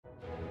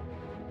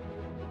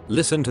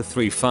Listen to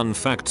 3 fun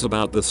facts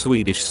about the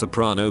Swedish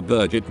soprano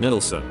Birgit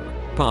Nilsson,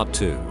 Part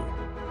 2.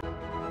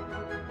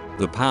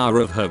 The power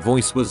of her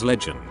voice was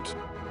legend.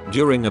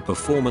 During a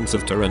performance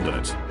of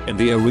Turandot in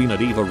the Arena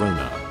di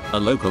Verona, a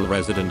local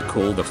resident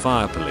called the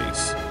fire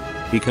police.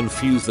 He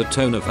confused the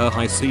tone of her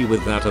high C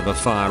with that of a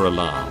fire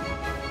alarm.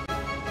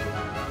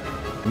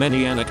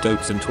 Many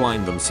anecdotes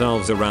entwine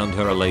themselves around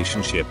her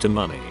relationship to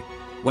money.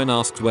 When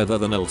asked whether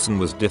the Nilsson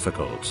was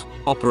difficult,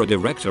 opera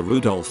director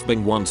Rudolf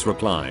Bing once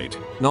replied,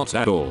 "Not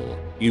at all.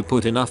 You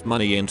put enough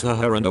money into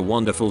her and a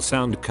wonderful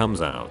sound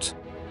comes out."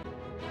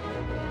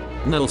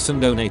 Nilsson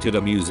donated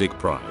a music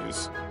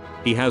prize.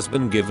 He has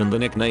been given the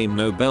nickname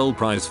Nobel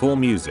Prize for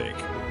Music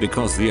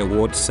because the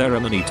award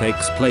ceremony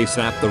takes place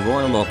at the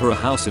Royal Opera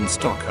House in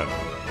Stockholm,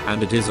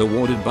 and it is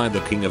awarded by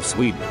the King of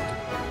Sweden.